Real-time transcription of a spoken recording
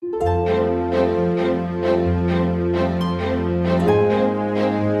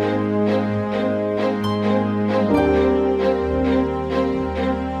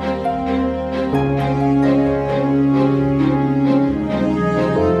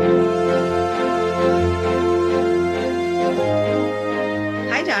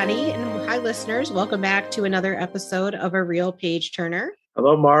listeners. Welcome back to another episode of A Real Page Turner.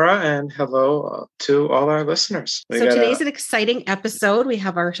 Hello, Mara, and hello to all our listeners. Today's an exciting episode. We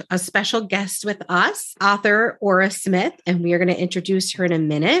have a special guest with us, author Aura Smith, and we are going to introduce her in a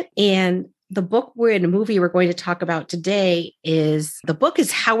minute. And the book and movie we're going to talk about today is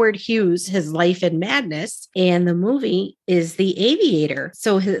Howard Hughes, His Life in Madness, and the movie is The Aviator.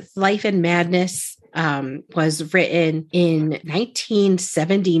 So His Life in Madness was written in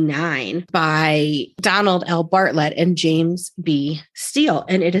 1979 by Donald L. Bartlett and James B. Steele.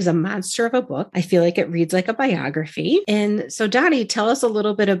 And it is a monster of a book. I feel like it reads like a biography. And so, Donnie, tell us a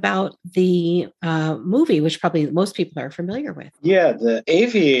little bit about the movie, which probably most people are familiar with. Yeah, The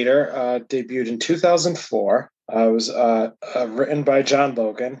Aviator debuted in 2004. It was written by John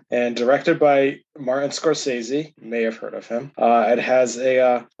Logan and directed by Martin Scorsese. You may have heard of him. It has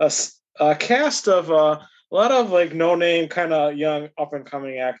a cast of a lot of like no-name kind of young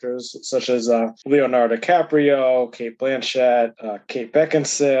up-and-coming actors such as Leonardo DiCaprio, Cate Blanchett, Kate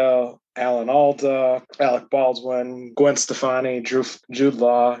Beckinsale, Alan Alda, Alec Baldwin, Gwen Stefani, Jude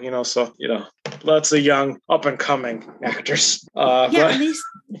Law, lots of young up-and-coming actors.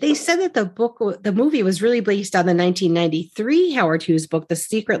 They said that the movie was really based on the 1993 Howard Hughes book, The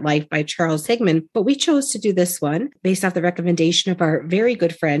Secret Life by Charles Hickman, but we chose to do this one based off the recommendation of our very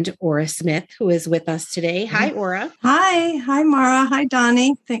good friend, Aura Smith, who is with us today. Hi, Aura. Hi, Mara. Hi,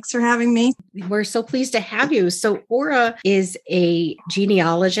 Donnie. Thanks for having me. We're so pleased to have you. So Aura is a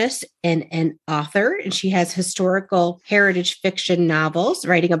genealogist and an author, and she has historical heritage fiction novels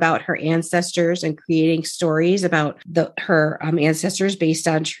writing about her ancestors and creating stories about her ancestors based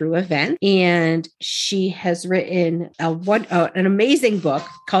on true events. And she has written an amazing book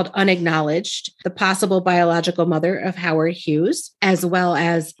called Unacknowledged, The Possible Biological Mother of Howard Hughes, as well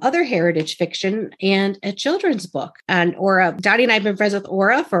as other heritage fiction and a children's book. And Aura, Donnie and I have been friends with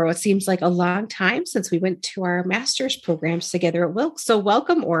Aura for what seems like a long time since we went to our master's programs together at Wilkes. So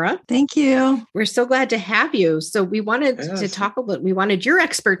welcome, Aura. Thank you. We're so glad to have you. So we wanted to talk a little, we wanted your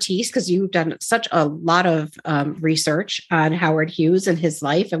expertise because you've done such a lot of research on Howard Hughes and his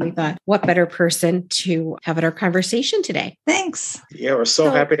life. And we thought, what better person to have at our conversation today? Thanks. Yeah, we're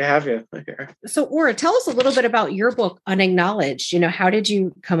so happy to have you here. So Aura, tell us a little bit about your book, Unacknowledged. How did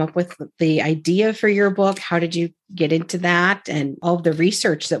you come up with the idea for your book? How did you get into that and all of the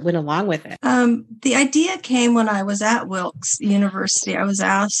research that went along with it? The idea came when I was at Wilkes University. I was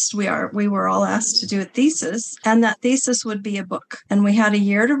asked, we were all asked to do a thesis, and that thesis would be a book. And we had a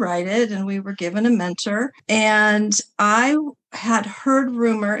year to write it, and we were given a mentor. And I had heard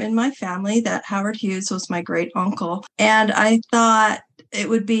rumor in my family that Howard Hughes was my great uncle. And I thought, it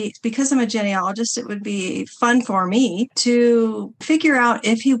would be, because I'm a genealogist, it would be fun for me to figure out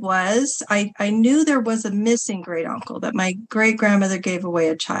if he was. I knew there was a missing great uncle, that my great grandmother gave away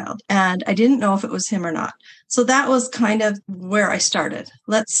a child, and I didn't know if it was him or not. So that was kind of where I started.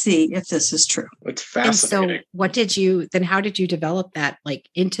 Let's see if this is true. It's fascinating. And so how did you develop that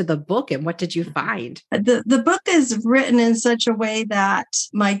into the book, and what did you find? The book is written in such a way that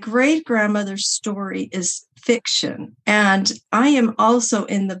my great grandmother's story is fiction, and I am also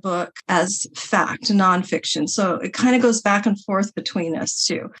in the book as fact, nonfiction. So it kind of goes back and forth between us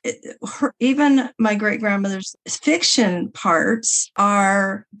two. Even my great grandmother's fiction parts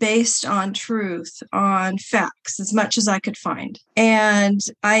are based on truth, on facts, as much as I could find. And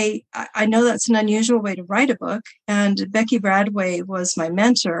I know that's an unusual way to write a book. And Becky Bradway was my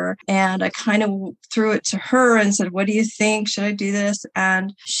mentor, and I kind of threw it to her and said, "What do you think? Should I do this?"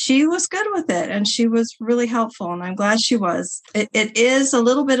 And she was good with it, and she was really helpful, and I'm glad she was. It is a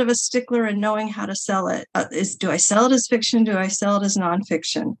little bit of a stickler in knowing how to sell it. Do I sell it as fiction? Do I sell it as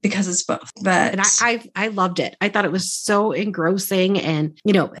nonfiction? Because it's both. But and I loved it. I thought it was so engrossing, and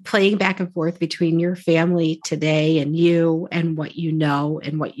playing back and forth between your family today and you and what you know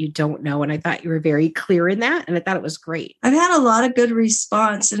and what you don't know. And I thought you were very clear in that, and I thought it was great. I've had a lot of good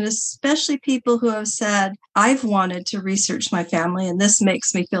response, and especially people who have said, "I've wanted to research my family, and this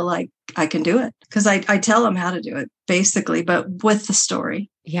makes me feel like I can do it," because I tell them how to do it, basically, but with the story.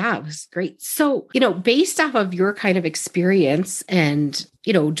 Yeah, it was great. So, based off of your kind of experience and,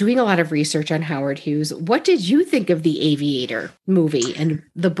 doing a lot of research on Howard Hughes, what did you think of the Aviator movie and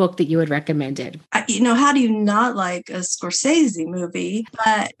the book that you had recommended? How do you not like a Scorsese movie?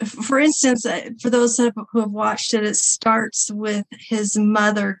 But for instance, for those who have watched it, it starts with his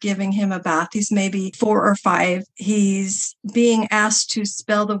mother giving him a bath. He's maybe 4 or 5. He's being asked to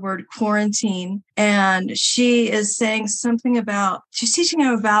spell the word quarantine. And she is saying something about, she's teaching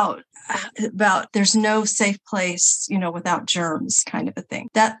him about about there's no safe place, without germs, kind of a thing.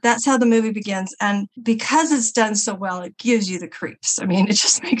 That's how the movie begins. And because it's done so well, it gives you the creeps. I mean, it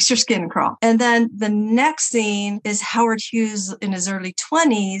just makes your skin crawl. And then the next scene is Howard Hughes in his early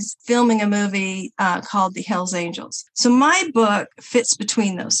 20s filming a movie called The Hells Angels. So my book fits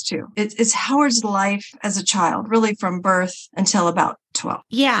between those two. It's Howard's life as a child, really from birth until about 12.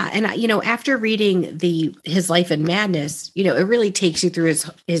 Yeah. And, after reading his life in madness, it really takes you through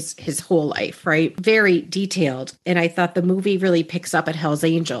his whole life, right? Very detailed. And I thought the movie really picks up at Hell's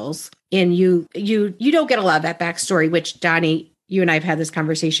Angels. And you don't get a lot of that backstory, which, Donnie, you and I have had this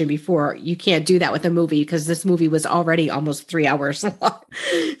conversation before. You can't do that with a movie because this movie was already almost 3 hours long.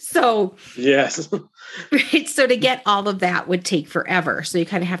 So yes. Right. So to get all of that would take forever. So you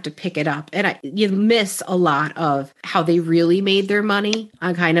kind of have to pick it up. And you miss a lot of how they really made their money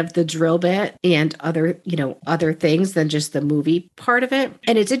on kind of the drill bit and other things than just the movie part of it.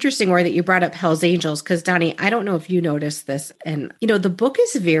 And it's interesting, Roy, that you brought up Hell's Angels, because Donnie, I don't know if you noticed this. And, the book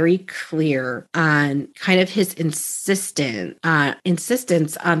is very clear on kind of his insistence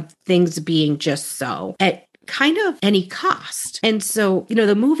on things being just so at kind of any cost. And so,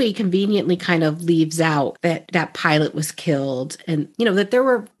 the movie conveniently kind of leaves out that pilot was killed and, that there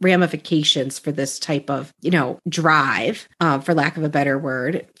were ramifications for this type of, drive, for lack of a better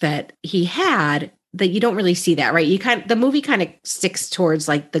word, that he had, that you don't really see that, right? The movie kind of sticks towards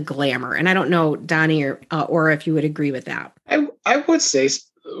like the glamour. And I don't know, Donnie or if you would agree with that. I would say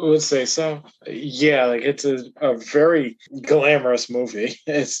so. Yeah, like it's a very glamorous movie.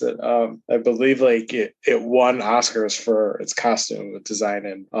 It's I believe like it won Oscars for its costume design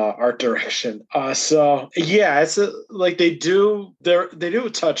and art direction. So yeah, it's like they do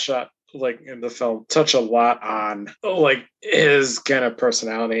touch on, like in the film, touch a lot on like his kind of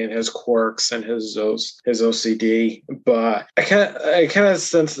personality and his quirks and his OCD, but I kind of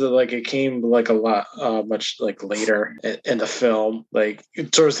sense that like it came like a lot much like later in the film. Like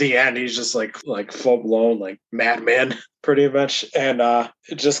towards the end, he's just like full blown like madman pretty much, and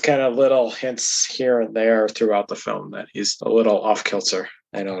just kind of little hints here and there throughout the film that he's a little off kilter,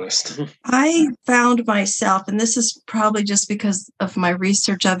 I noticed. I found myself, and this is probably just because of my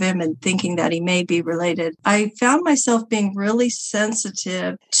research of him and thinking that he may be related, I found myself being really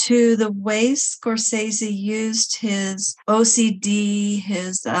sensitive to the way Scorsese used his OCD,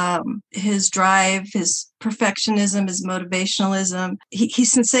 his drive, his perfectionism, his motivationalism. He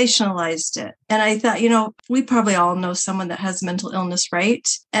sensationalized it. And I thought, we probably all know someone that has mental illness, right?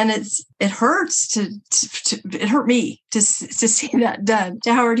 And it hurts it hurt me to see that done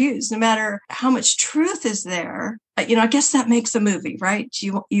to Howard Hughes, no matter how much truth is there. I guess that makes a movie, right?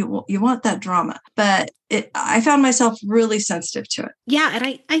 You want that drama, but I found myself really sensitive to it. Yeah,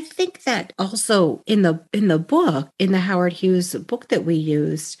 and I think that also in the book, in the Howard Hughes book that we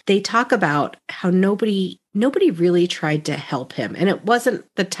used, they talk about how nobody really tried to help him, and it wasn't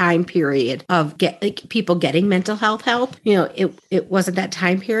the time period of people getting mental health help. It wasn't that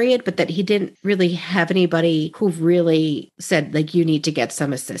time period, but that he didn't really have anybody who really said like, you need to get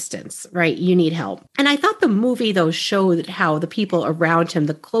some assistance, right? You need help. And I thought the movie though showed how the people around him,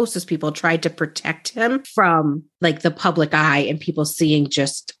 the closest people, tried to protect him from like the public eye and people seeing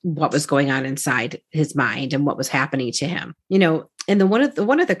just what was going on inside his mind and what was happening to him. And one of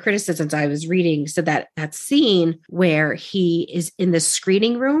the criticisms I was reading said that scene where he is in the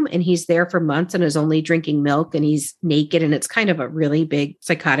screening room and he's there for months and is only drinking milk and he's naked and it's kind of a really big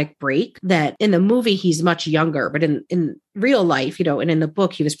psychotic break, that in the movie he's much younger, but in real life, and in the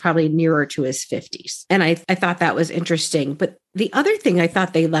book he was probably nearer to his 50s. And I thought that was interesting. But the other thing I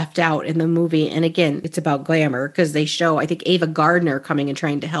thought they left out in the movie, and again, it's about glamour because they show, I think, Ava Gardner coming and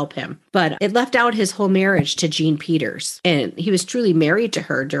trying to help him, but it left out his whole marriage to Jean Peters. And he was truly married to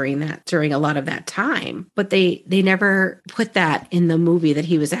her during a lot of that time. But they never put that in the movie, that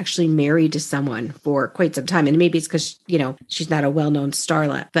he was actually married to someone for quite some time. And maybe it's because, she's not a well-known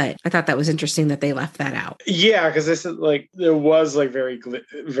starlet, but I thought that was interesting that they left that out. Yeah, because this is like, there was like very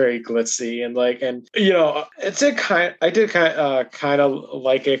glitzy and like, and I did kind of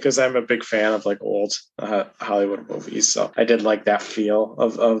like it because I'm a big fan of like old Hollywood movies, so I did like that feel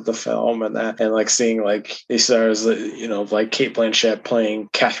of the film and that, and like seeing like these stars, like Cate Blanchett playing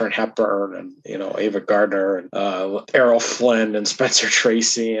Katharine Hepburn and Ava Gardner and Errol Flynn and Spencer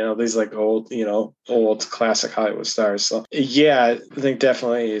Tracy, these like old classic Hollywood stars. So yeah, I think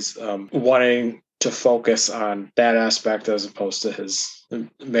definitely is wanting to focus on that aspect as opposed to his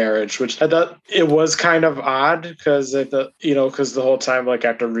marriage, which I thought it was kind of odd because because the whole time, like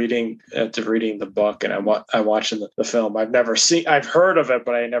after reading the book and I'm watching the film, I've heard of it,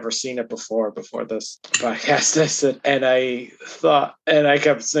 but I had never seen it before this podcast. I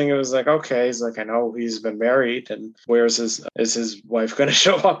kept thinking, it was like, okay, he's like, I know he's been married, and is his wife going to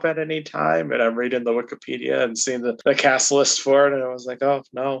show up at any time? And I'm reading the Wikipedia and seeing the cast list for it, and I was like, oh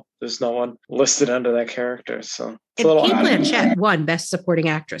no, there's no one listed under that character. So it's and a little Kate odd. Blanchett won Best Supporting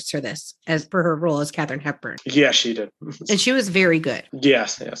Actress for this, as for her role as Katharine Hepburn. Yeah, she did, and she was very good.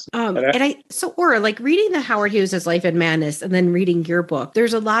 Yes. So Aura, like reading the Howard Hughes' Life and Madness, and then reading your book,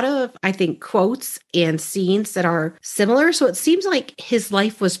 there's a lot of, I think, quotes and scenes that are similar. So it seems like his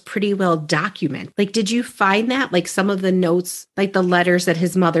life was pretty well documented. Like, did you find that, like some of the notes, like the letters that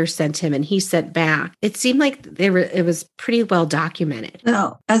his mother sent him and he sent back, it seemed like it was pretty well documented.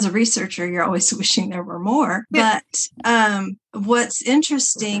 Well, as a researcher, you're always wishing there were more. Yeah. But what's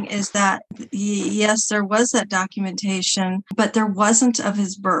interesting is that, yes, there was that documentation, but there wasn't of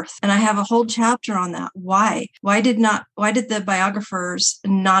his birth. And I have a whole chapter on that. Why? Why did the biographers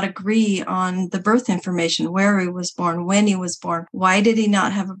not agree on the birth information, where he was born, when he was born? Why did he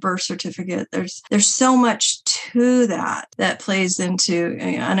not have a birth certificate? There's so much to that plays into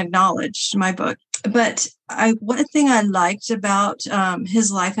Unacknowledged, my book. But one thing I liked about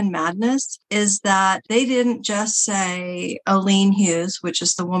his Life and Madness is that they didn't just say Aline Hughes, which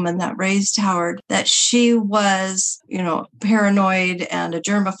is the woman that raised Howard, that she was, paranoid and a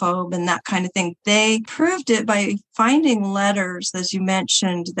germaphobe and that kind of thing. They proved it by finding letters, as you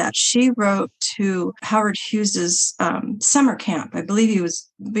mentioned, that she wrote to Howard Hughes's summer camp. I believe he was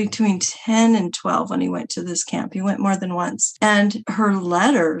between 10 and 12 when he went to this camp. He went more than once. And her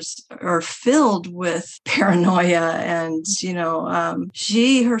letters are filled with paranoia and,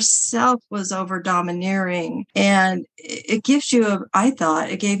 she herself was over domineering. And it gives you,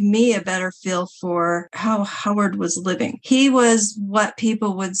 it gave me a better feel for how Howard was living. He was what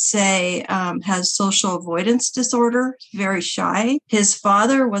people would say has social avoidance disorder, very shy. His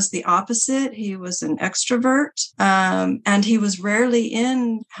father was the opposite. He was an extrovert, and he was rarely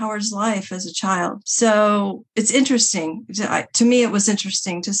in Howard's life as a child. So it's interesting. To me, it was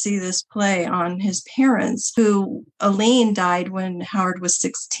interesting to see this play on his parents, who Aline died when Howard was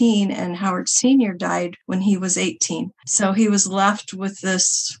 16 and Howard Sr. died when he was 18. So he was left with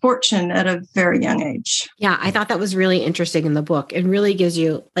this fortune at a very young age. Yeah, I thought that was really interesting in the book. It really gives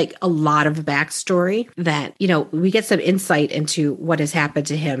you like a lot of backstory that, we get some insight into what has happened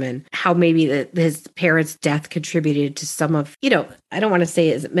to him and how maybe his parents' death contributed to some of, I don't want to say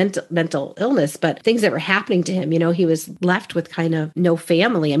his mental illness, but things that were happening to him. He was left with kind of no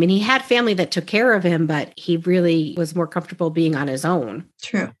family. I mean, he had family that took care of him, but he really was more comfortable being on his own.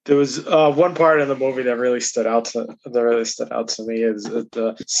 True. There was one part in the movie that really stood out to me is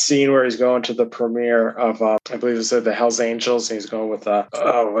the scene where he's going to the premiere of I believe it's the Hell's Angels, and he's going with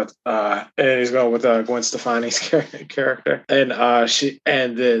Gwen Stefani's character, and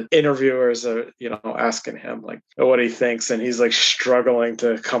the interviewers are asking him like what he thinks, and he's like struggling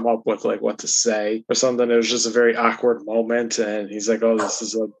to come up with like what to say or something. It was just a very awkward moment, and he's like, oh, this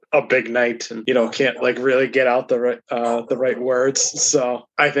is a big night, and can't like really get out the right words. So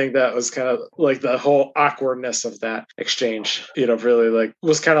I think that was kind of like the whole awkwardness of that exchange, really like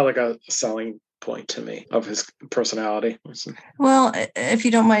was kind of like a selling point to me of his personality. Well, if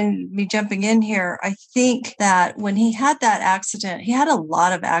you don't mind me jumping in here, I think that when he had that accident, he had a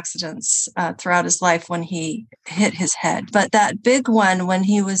lot of accidents throughout his life when he hit his head. But that big one, when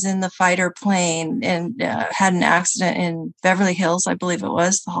he was in the fighter plane and had an accident in Beverly Hills, I believe it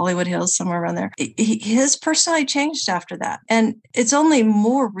was, the Hollywood Hills, somewhere around there, his personality changed after that. And it's only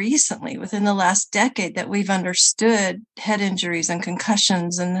more recently, within the last decade, that we've understood head injuries and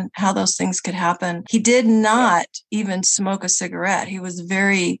concussions and how those things could happen. He did not even smoke a cigarette. He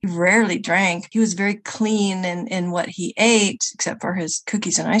rarely drank. He was very clean in what he ate, except for his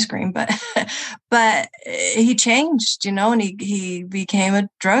cookies and ice cream. But he changed, and he became a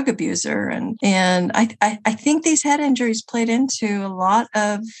drug abuser. And I think these head injuries played into a lot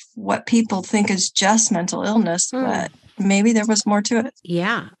of what people think is just mental illness, but maybe there was more to it.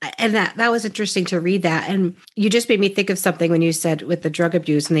 Yeah. And that was interesting to read that. And you just made me think of something when you said with the drug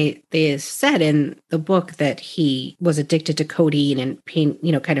abuse, and they said in the book that he was addicted to codeine and pain,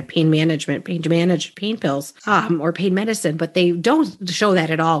 kind of pain pills, or pain medicine, but they don't show that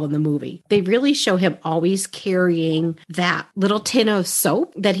at all in the movie. They really show him always carrying that little tin of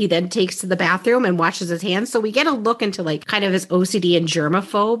soap that he then takes to the bathroom and washes his hands. So we get a look into like kind of his OCD and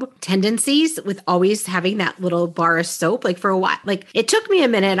germaphobe tendencies with always having that little bar of soap soap, like for a while. Like it took me a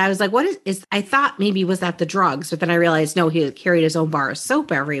minute and I was like, what is I thought maybe was that the drugs, but then I realized no, he carried his own bar of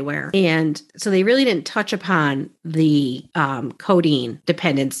soap everywhere. And so they really didn't touch upon the codeine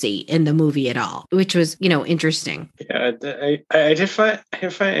dependency in the movie at all, which was, interesting. Yeah, I did find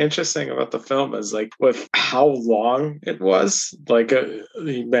interesting about the film is like with how long it was. Like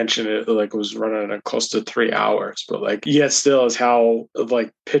you mentioned it, like it was running at close to 3 hours, but like yet still is how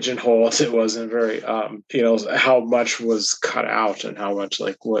like pigeonholed it was, and very how much was cut out and how much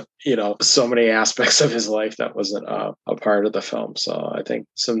like what so many aspects of his life that wasn't a part of the film. So I think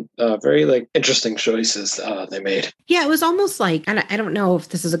some very like interesting choices they made. Yeah, it was almost like, and I don't know if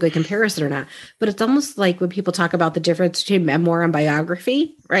this is a good comparison or not, but it's almost like when people talk about the difference between memoir and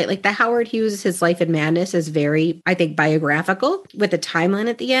biography, right? Like the Howard Hughes, His Life in Madness is very, I think, biographical with a timeline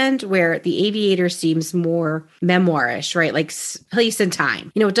at the end, where The Aviator seems more memoirish, right? Like place and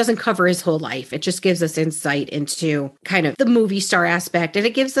time. It doesn't cover his whole life. It just gives us insight into kind of the movie star aspect, and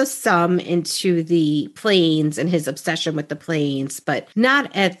it gives us some into the planes and his obsession with the planes, but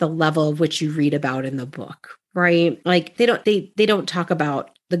not at the level of which you read about in the book. Right. Like they don't talk about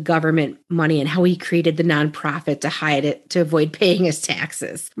the government money and how he created the nonprofit to hide it, to avoid paying his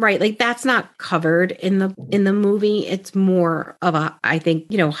taxes. Right. Like that's not covered in the movie. It's more of a, I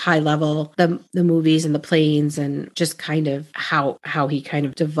think, high level, the movies and the planes and just kind of how he kind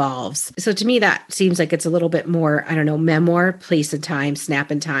of devolves. So to me, that seems like it's a little bit more, I don't know, memoir, place and time,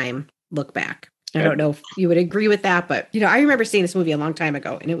 snap in time, look back. I don't know if you would agree with that, but I remember seeing this movie a long time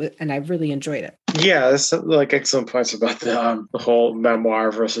ago, and I really enjoyed it. Yeah, that's like excellent points about the whole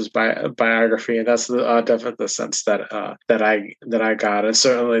memoir versus biography, and that's definitely the sense that I got. And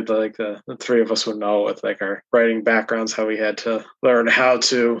certainly, the three of us would know with like our writing backgrounds how we had to learn how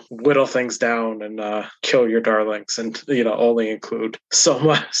to whittle things down and kill your darlings, and only include so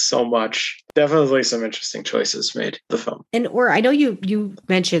much. Definitely some interesting choices made the film. And I know you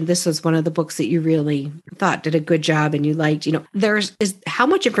mentioned this was one of the books that you really thought did a good job and you liked. How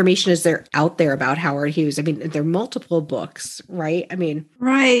much information is there out there about Howard Hughes? I mean, there are multiple books, right? I mean,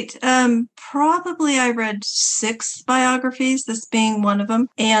 right. Probably I read 6 biographies, this being one of them.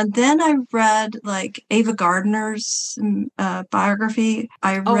 And then I read like Ava Gardner's biography.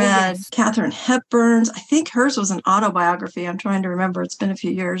 I read Katharine Hepburn's. I think hers was an autobiography. I'm trying to remember. It's been a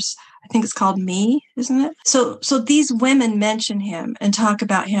few years. I think it's called Me, isn't it? So these women mention him and talk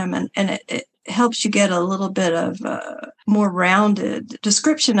about him, and it helps you get a little bit of a more rounded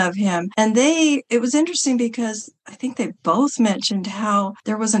description of him. And it was interesting because I think they both mentioned how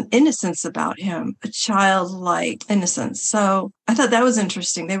there was an innocence about him, a childlike innocence. So I thought that was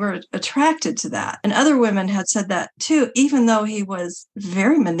interesting. They were attracted to that. And other women had said that too, even though he was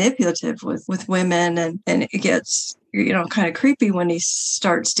very manipulative with women, and it gets kind of creepy when he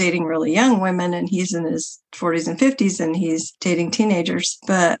starts dating really young women, and he's in his 40s and 50s and he's dating teenagers.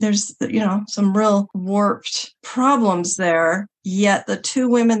 But there's, some real warped problems there. Yet the 2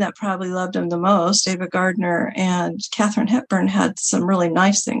 women that probably loved him the most, Ava Gardner and Katharine Hepburn, had some really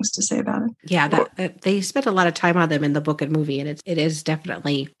nice things to say about him. Yeah, they spent a lot of time on them in the book and movie, and it is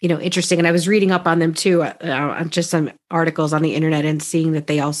definitely interesting. And I was reading up on them too, on just some articles on the internet, and seeing that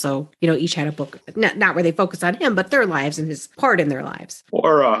they also each had a book, not where they focus on him, but their lives and his part in their lives.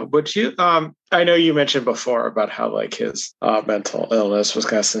 Or would you? I know you mentioned before about how like his mental illness was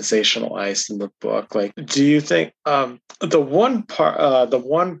kind of sensationalized in the book. Like, do you think the one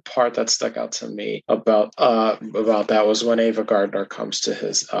part that stuck out to me about that was when Ava Gardner comes to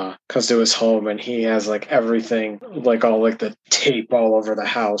his home, and he has like everything, like all like the tape all over the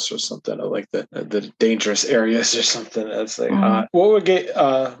house or something, or like the dangerous areas or something. It's like what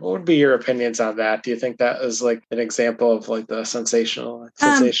would be your opinions on that? Do you think that is like an example of like the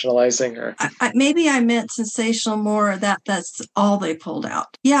sensationalizing, or? Maybe I meant sensational more, that's all they pulled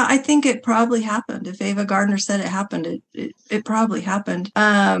out. Yeah, I think it probably happened. If Ava Gardner said it happened, it probably happened.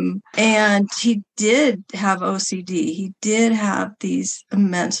 And he did have OCD. He did have these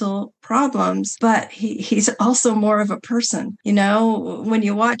mental problems, but he's also more of a person. When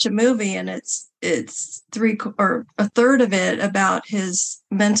you watch a movie and it's 3 or a third of it about his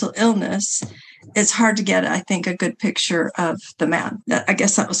mental illness, it's hard to get, I think, a good picture of the man. I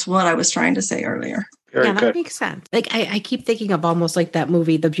guess that was what I was trying to say earlier. That makes sense. Like I keep thinking of almost like that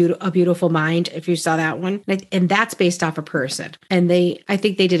movie, A Beautiful Mind, if you saw that one, and that's based off a person. And I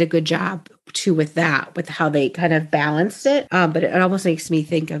think they did a good job too with that, with how they kind of balanced it. But it almost makes me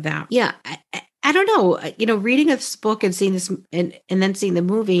think of that. Yeah. I don't know, reading this book and seeing this and then seeing the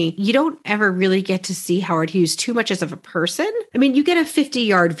movie, you don't ever really get to see Howard Hughes too much as of a person. I mean, you get a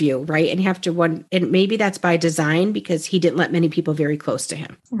 50-yard view, right? And you have to and maybe that's by design because he didn't let many people very close to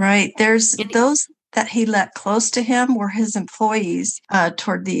him. Right. There's those that he let close to him were his employees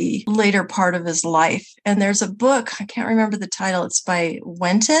toward the later part of his life. And there's a book, I can't remember the title, it's by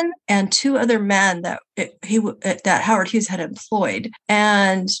Wenton and two other men that that Howard Hughes had employed.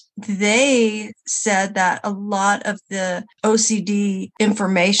 And they said that a lot of the OCD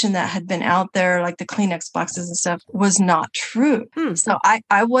information that had been out there, like the Kleenex boxes and stuff, was not true. So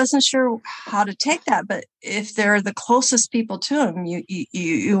I wasn't sure how to take that, but if they're the closest people to him,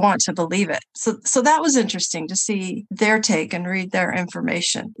 you want to believe it. So that was interesting to see their take and read their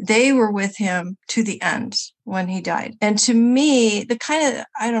information. They were with him to the end when he died. And to me, the kind of,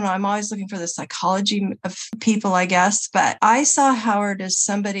 I don't know, I'm always looking for the psychology of people, I guess, but I saw Howard as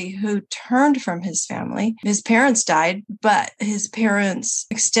somebody who turned from his family. His parents died, but his parents'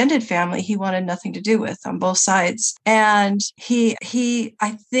 extended family, he wanted nothing to do with on both sides. And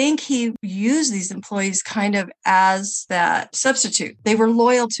I think he used these employees kind of as that substitute. They were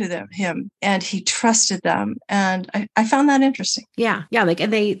loyal to him and he trusted them. And I found that interesting. Yeah. Yeah. Like,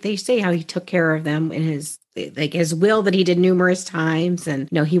 and they say how he took care of them in his will that he did numerous times. And,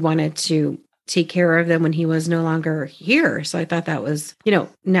 he wanted to take care of them when he was no longer here. So I thought that was,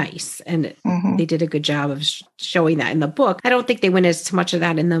 nice. And they did a good job of showing that in the book. I don't think they went as much of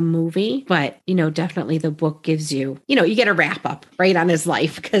that in the movie, but, definitely the book gives you, you get a wrap up right on his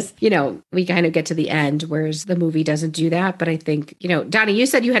life because, we kind of get to the end, whereas the movie doesn't do that. But I think, Donnie, you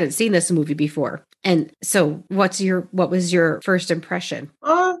said you hadn't seen this movie before. And so what was your first impression?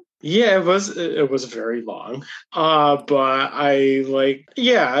 Yeah, it was very long. But I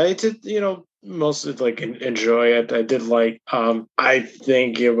did, mostly enjoy it. I did I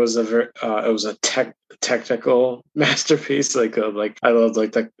think it was a technical masterpiece. I love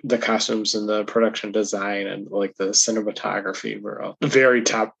the costumes and the production design and the cinematography were very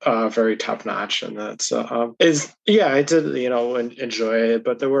top notch. And that's I did enjoy it,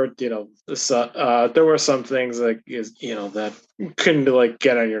 but there were there were some things that couldn't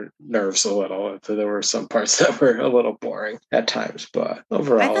get on your nerves a little. There were some parts that were a little boring at times, but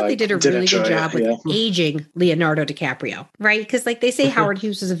overall, I thought they did a really good job with aging Leonardo DiCaprio, right? Because they say Howard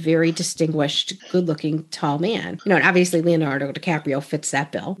Hughes is a very distinguished, good-looking, tall man. And obviously Leonardo DiCaprio fits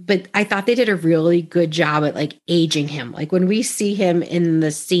that bill. But I thought they did a really good job at aging him. When we see him in the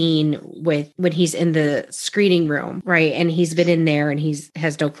scene when he's in the screening room, right? And he's been in there and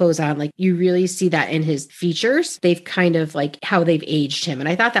has no clothes on. You really see that in his features. They've kind of how they've aged him. And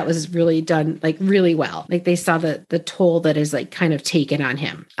I thought that was really done really well. They saw the toll that is kind of taken on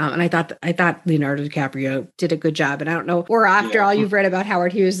him. And I thought Leonardo DiCaprio did a good job. And I don't know, or after all you've read about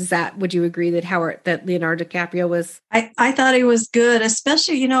Howard Hughes, would you agree that Leonardo DiCaprio was? I thought he was good,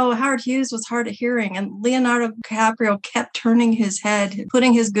 especially, Howard Hughes was hard of hearing and Leonardo DiCaprio kept turning his head,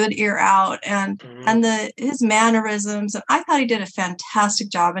 putting his good ear out and his mannerisms. And I thought he did a fantastic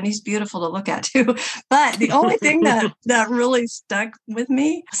job and he's beautiful to look at too. But the only thing that really stuck with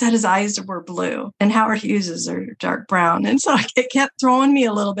me was that his eyes were blue and Howard Hughes's are dark brown. And so it kept throwing me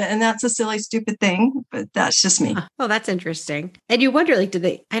a little bit. And that's a silly, stupid thing, but that's just me. Oh, that's interesting. And you wonder,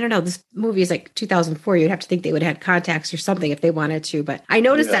 I don't know, this movie is 2004. You'd have to think they would have had contacts or something if they wanted to. But I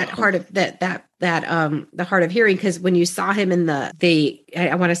noticed that hard of the hard of hearing, because when you saw him in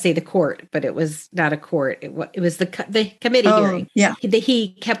I want to say the court, but it was not a court. It was the committee hearing. Yeah.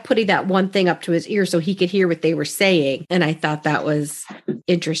 He kept putting that one thing up to his ear so he could hear what they were saying. And I thought that was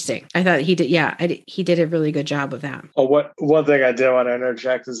interesting. I thought he did. Yeah. He did a really good job of that. Oh, one thing I did want to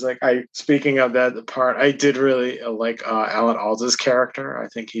interject is speaking of that part, I did really like Alan Alda's character. I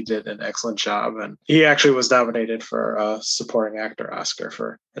think he did an excellent job. And he actually was nominated for a supporting actor Oscar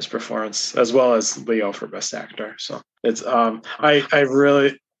for his performance, as well as Leo for Best Actor. So it's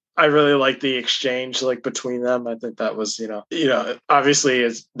I really like the exchange between them. I think that was obviously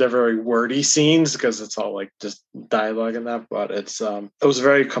they're very wordy scenes because it's all just dialogue and that, but it was a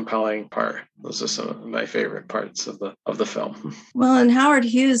very compelling part. Those are some of my favorite parts of the film. Well, and Howard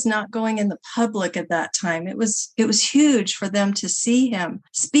Hughes not going in the public at that time, it was huge for them to see him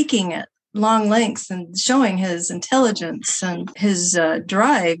speaking at long lengths and showing his intelligence and his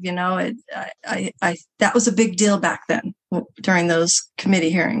drive. That was a big deal back then during those committee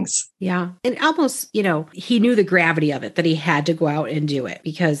hearings. Yeah. And almost, he knew the gravity of it, that he had to go out and do it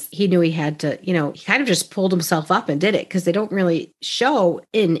because he knew he had to, he kind of just pulled himself up and did it, because they don't really show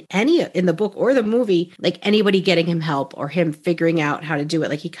in the book or the movie, anybody getting him help or him figuring out how to do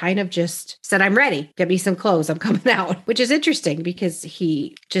it. He kind of just said, I'm ready, get me some clothes, I'm coming out, which is interesting because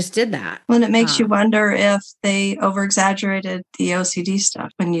he just did that. Well, it makes you wonder if they over-exaggerated the OCD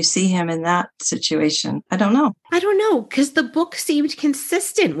stuff when you see him in that situation. I don't know. Because because the book seemed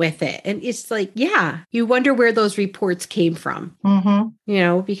consistent with it. And it's like, yeah, you wonder where those reports came from,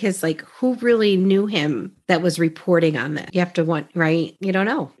 because like who really knew him that was reporting on this? You have to want, right? You don't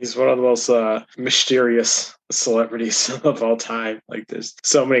know. He's one of the most mysterious celebrities of all time. Like there's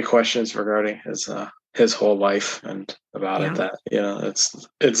so many questions regarding his whole life and about it that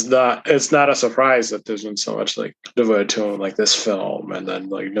it's not a surprise that there's been so much like devoted to him, like this film and then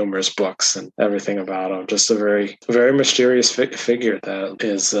like numerous books and everything about him. Just a very very mysterious figure that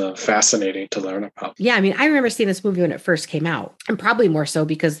is fascinating to learn about. Yeah, I mean, I remember seeing this movie when it first came out, and probably more so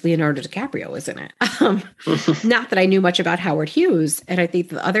because Leonardo DiCaprio was in it. Not that I knew much about Howard Hughes, and I think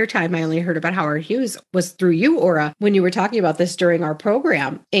the other time I only heard about Howard Hughes was through you, Aura, when you were talking about this during our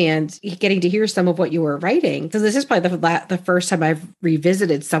program and getting to hear some of what you were writing. So this is probably the first time I've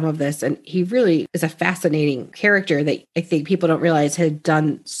revisited some of this, and he really is a fascinating character that I think people don't realize had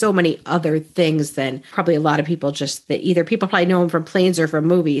done so many other things than probably a lot of people, just that either people probably know him from planes or from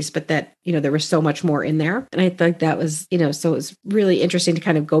movies, but that, there was so much more in there. And I think that was, so it was really interesting to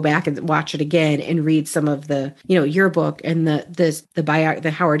kind of go back and watch it again and read some of the, your book and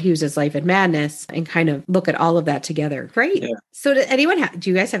the Howard Hughes' Life and Madness and kind of look at all of that together. Great. Yeah. So do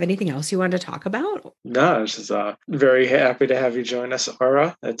you guys have anything else you want to talk about? No, I was just very happy to have you join us,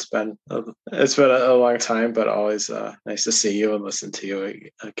 Aura. It's been a long time, but always nice to see you and listen to you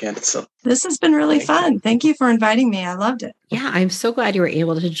again. So this has been really fun. Thank you for inviting me. I loved it. Yeah, I'm so glad you were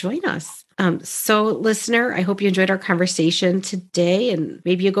able to join us. So listener, I hope you enjoyed our conversation today, and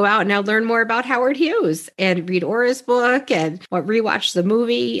maybe you go out and now learn more about Howard Hughes and read Aura's book and rewatch the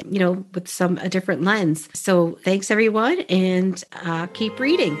movie, with some a different lens. So thanks everyone, and keep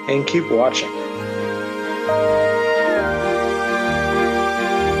reading and keep watching.